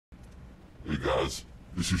guys,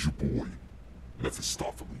 this is your boy,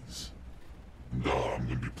 Mephistopheles, and I'm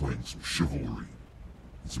gonna be playing some Chivalry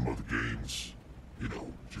and some other games, you know,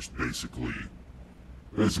 just basically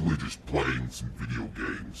just playing some video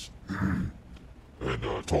games, and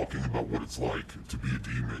talking about what it's like to be a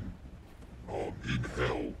demon, in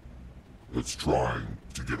hell, that's trying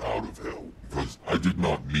to get out of hell, because I did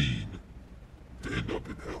not mean to end up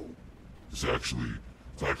in hell. It's actually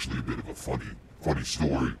a bit of a funny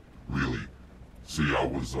story, really. See, I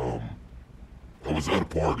was at a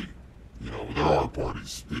party. You know, there are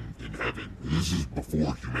parties in heaven. This is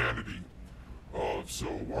before humanity. So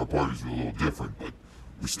our parties were a little different, but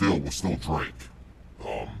we still drank.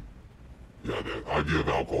 Yeah, the idea of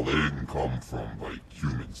alcohol, that didn't come from, like,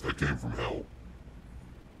 humans. That came from hell.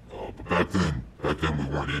 But back then we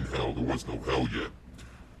weren't in hell. There was no hell yet.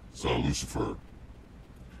 So Lucifer,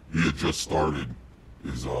 he had just started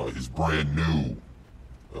his brand new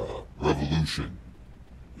revolution,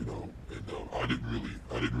 you know, and I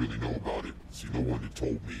didn't really know about it. See, no one had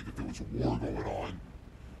told me that there was a war going on.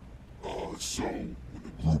 So when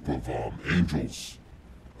a group of angels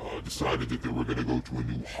decided that they were going to go to a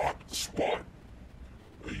new hot spot,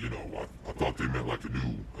 you know, I thought they meant like a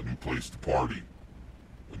new place to party,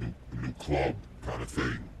 a new club kind of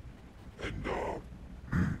thing, and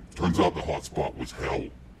turns out the hot spot was hell.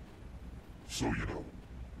 So, you know,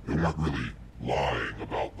 they weren't really lying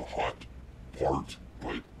about the hot part,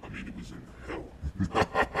 but, I mean, it was in hell.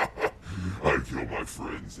 I kill my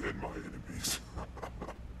friends and my enemies.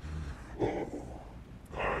 Oh,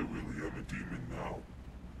 I really am a demon now.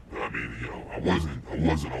 But, I mean, you know, I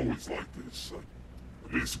wasn't always like this.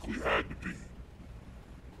 I basically had to be.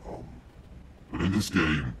 But in this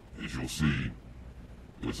game, as you'll see,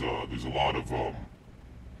 there's a lot of,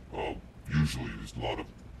 usually there's a lot of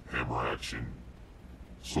hammer action,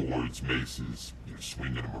 swords, maces, you know,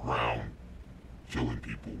 swinging them around, killing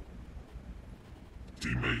people,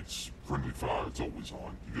 teammates, friendly fire, it's always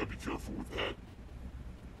on. You gotta be careful with that.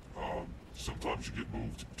 Sometimes you get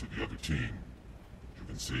moved to the other team. You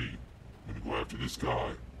can see, when you go after this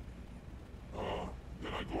guy,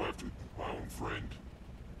 then I go after my own friend.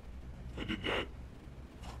 I did that.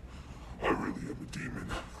 I really am a demon.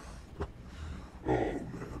 Oh,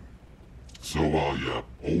 man. So, yeah,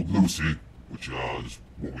 old Lucy, which is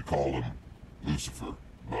what we call him, Lucifer,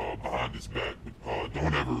 behind his back. But,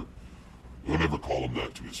 don't ever call him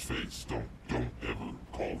that to his face. Don't ever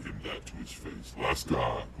call him that to his face. Last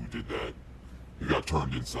guy who did that, he got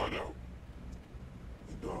turned inside out.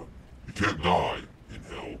 And, you can't die in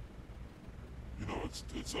hell. You know,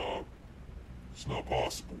 it's not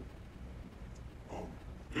possible.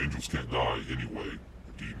 Angels can't die anyway,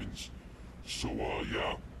 demons. So,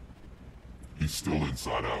 yeah. He's still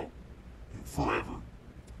inside out, forever.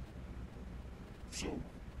 So,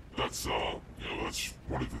 that's, you know, that's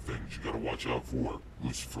one of the things you gotta watch out for,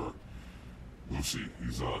 Lucifer. Lucy,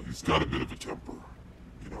 he's got a bit of a temper,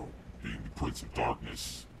 you know, being the Prince of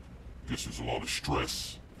Darkness. I guess there's a lot of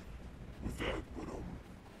stress with that, but,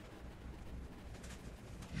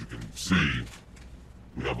 as you can see,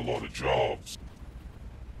 we have a lot of jobs.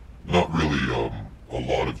 Not really, a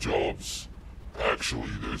lot of jobs.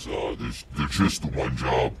 Actually, there's just the one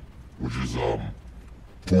job, which is,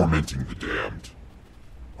 tormenting the damned.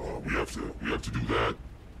 We have to do that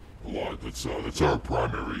a lot. That's our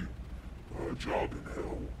primary, job in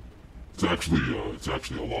hell. It's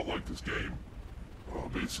actually a lot like this game,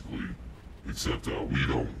 basically, except, we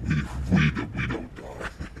don't die.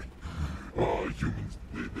 Humans,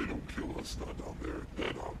 they don't kill us, not down there.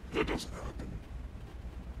 That doesn't happen.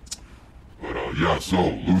 But, yeah, so,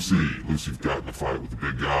 Lucy's got in a fight with the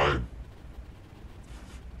big guy.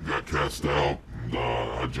 He got cast out, and,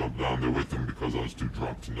 I jumped down there with him because I was too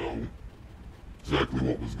drunk to know exactly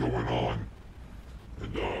what was going on.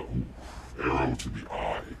 And, arrow to the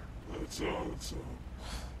eye.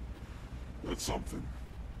 That's something.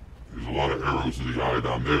 There's a lot of arrows to the eye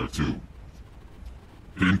down there, too.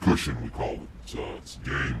 Pincushion, we call it. It's a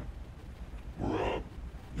game where,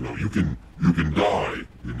 you know, you can die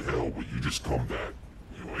in hell, but you just come back.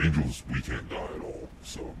 You know, angels, we can't die at all.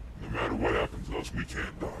 So, no matter what happens to us, we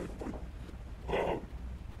can't die. But,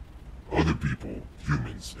 other people,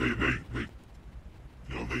 humans, they you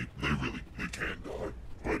know, they can't die.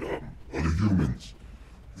 But, other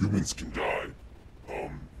humans can die.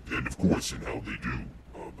 And of course in hell they do.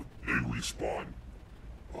 But they respawn,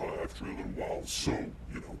 after a little while. So,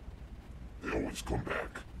 you know, they always come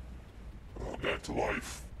back to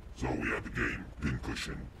life. So we have the game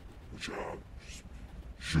Pincushion, which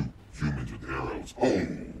shoot humans with arrows. Oh,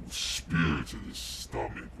 spear to the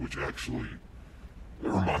stomach, which actually, that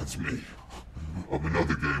reminds me of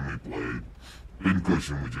another game we played.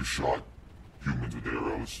 Pincushion, we just shot humans with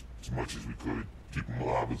arrows as much as we could, keep them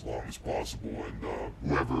alive as long as possible, and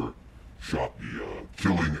whoever shot the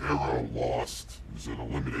killing arrow lost. It was an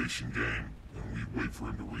elimination game, and we'd wait for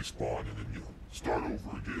him to respawn and then, you know, start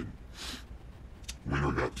over again.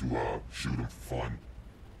 Winner got to shoot him for fun.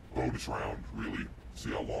 Bonus round, really.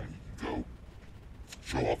 See how long he can go.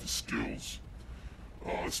 Show off his skills.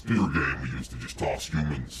 Spear game, we used to just toss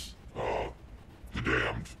humans. The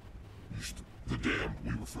damned. The damned,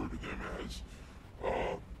 we refer to them as.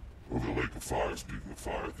 Over the lake of fire. Speaking of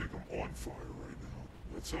fire, I think I'm on fire right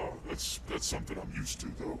now. That's something I'm used to,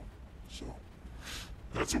 though. So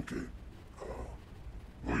that's okay.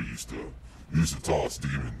 We used to toss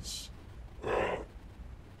demons.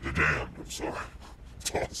 The damned, I'm sorry.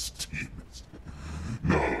 Toss demons.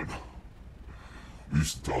 No. We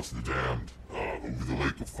used to toss the damned over the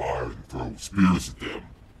lake of fire and throw spears at them.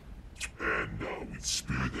 And we'd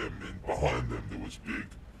spear them, and behind them there was a big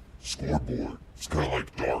scoreboard. It's kind of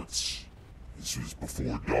like darts. This was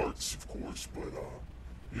before darts, of course, but,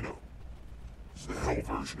 you know, it's the hell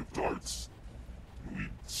version of darts. And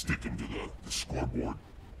we'd stick them to the scoreboard.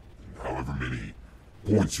 And however many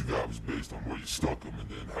points you got was based on where you stuck them, and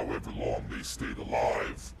then however long they stayed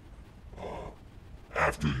alive.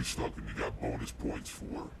 After you stuck them, you got bonus points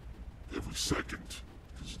for every second.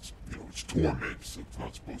 Because it's, you know, it's torments, so it's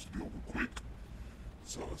not supposed to be over quick.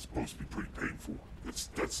 So it's supposed to be pretty painful. That's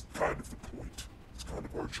kind of the point. It's kind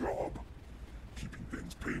of our job. Keeping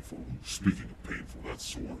things painful. Speaking of painful, that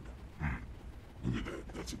sword. Look at that.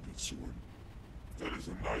 That's a good sword. That is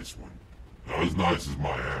a nice one. Not as nice as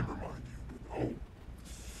my hammer, mind you, but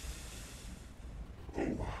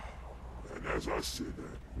oh. And as I said,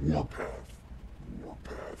 that Warpath.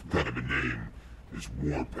 Warpath. What kind of a name is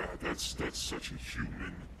Warpath? That's such a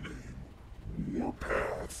human name.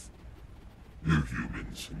 Warpath. You're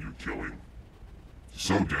humans, and you're killing.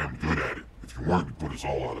 So damn good at it. If you weren't, you'd put us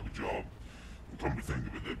all out of a job. And come to think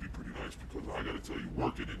of it, that'd be pretty nice, because I gotta tell you,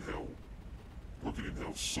 working in hell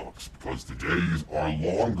sucks, because the days are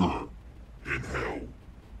longer in hell.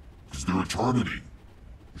 Because they're eternity.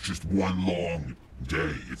 It's just one long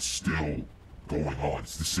day. It's still going on.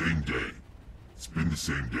 It's the same day. It's been the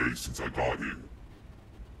same day since I got here.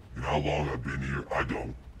 You know how long I've been here? I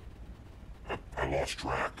don't. I lost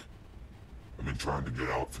track. I've been trying to get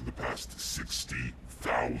out for the past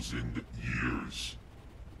 60,000 years.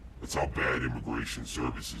 That's how bad immigration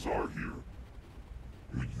services are here.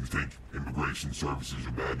 You think immigration services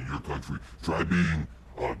are bad in your country? Try being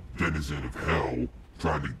a denizen of hell,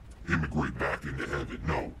 trying to immigrate back into heaven.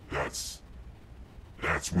 No, that's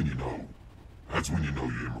when you know. That's when you know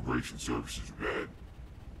your immigration services are bad.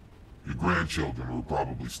 Your grandchildren were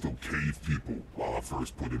probably still cave people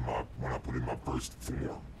when I put in my first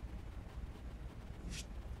form. Just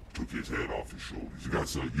took his head off his shoulders. You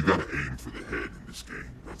gotta aim for the head in this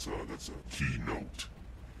game. That's a key note.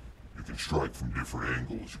 You can strike from different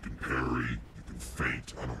angles. You can parry. You can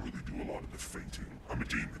feint. I don't really do a lot of the feinting. I'm a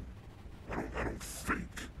demon. I don't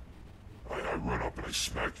fake. I run up and I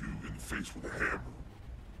smack you in the face with a hammer.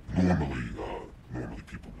 Normally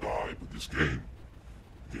people die, but this game's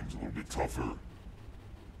a little bit tougher.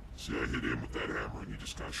 See, I hit him with that hammer and he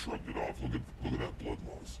just kind of shrugged it off. Look at that blood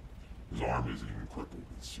loss. His arm isn't even crippled.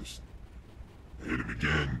 It's just, I hit him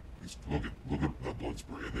again. Look at that blood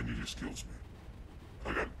spray, and then he just kills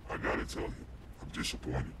me. I gotta tell you, I'm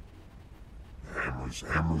disappointed. Hammers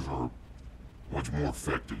are much more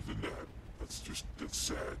effective than that. That's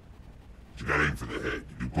sad. But you gotta aim for the head.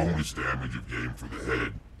 You do bonus damage if you aim for the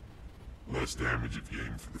head. Less damage if you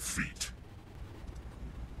aim for the feet.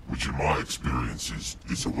 Which in my experience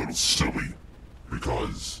is a little silly.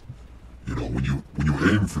 Because, you know, when you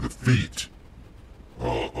aim for the feet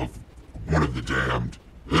of one of the damned,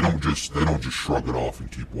 they don't just shrug it off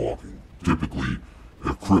and keep walking. Typically,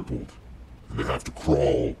 they're crippled, and they have to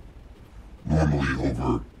crawl, normally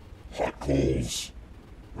over hot coals,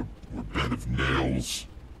 or bed of nails,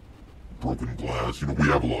 broken glass. You know, we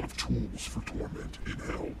have a lot of tools for torment in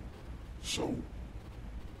hell. So,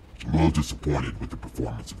 I'm a little disappointed with the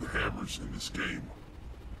performance of the hammers in this game.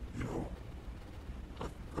 You know,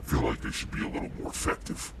 I feel like they should be a little more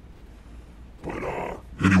effective. But,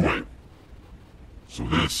 anyway. So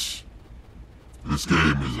this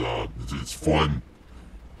game is, it's fun.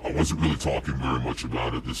 I wasn't really talking very much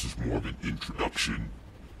about it. This is more of an introduction.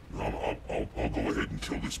 I'll go ahead and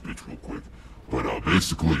kill this bitch real quick. But,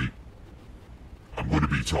 basically, I'm going to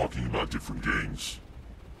be talking about different games.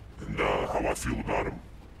 And, how I feel about them.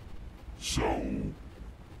 So,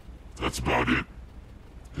 that's about it.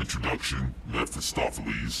 Introduction,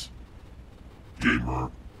 Mephistopheles, gamer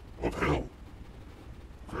of hell.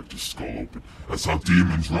 cracked his skull open. That's how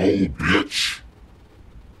demons roll, bitch!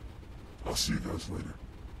 I'll see you guys later.